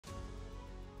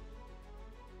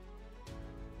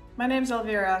My name is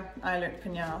Elvira Eilert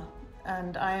Pignal,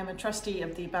 and I am a trustee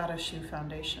of the Bata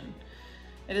Foundation.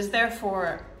 It is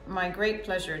therefore my great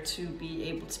pleasure to be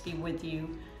able to be with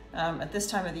you at this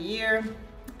time of the year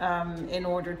in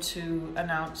order to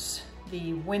announce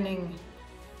the winning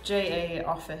JA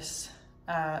office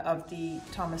of the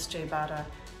Thomas J. Bata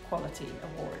Quality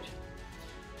Award.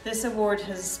 This award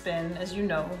has been, as you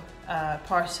know,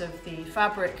 part of the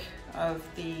fabric of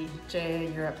the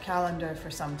JA Europe calendar for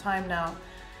some time now,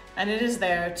 and it is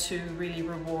there to really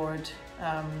reward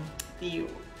the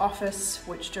office,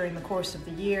 which during the course of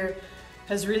the year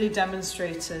has really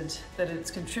demonstrated that it's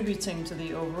contributing to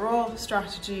the overall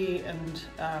strategy and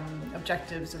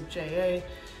objectives of JA,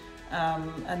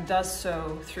 and does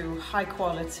so through high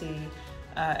quality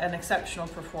and exceptional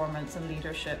performance and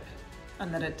leadership,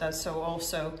 and that it does so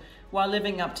also while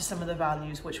living up to some of the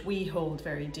values which we hold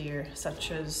very dear,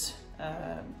 such as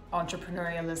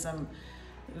entrepreneurialism,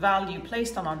 value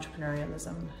placed on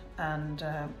entrepreneurialism,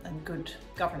 and good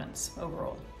governance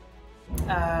overall,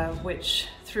 which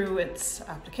through its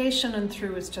application and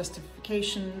through its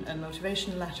justification and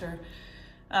motivation letter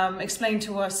explain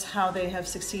to us how they have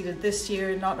succeeded this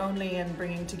year, not only in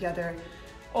bringing together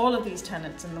all of these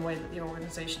tenets in the way that the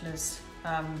organization is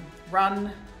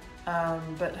run,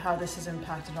 but how this has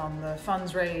impacted on the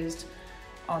funds raised,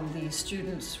 on the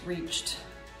students reached,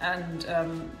 and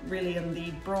really in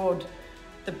the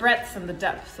breadth and the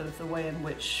depth of the way in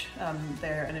which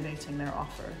they're innovating their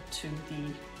offer to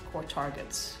the core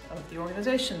targets of the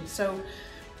organization. So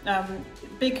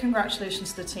big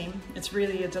congratulations to the team. It's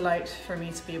really a delight for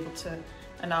me to be able to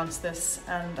announce this,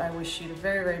 and I wish you the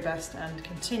very, very best and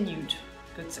continued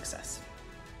good success.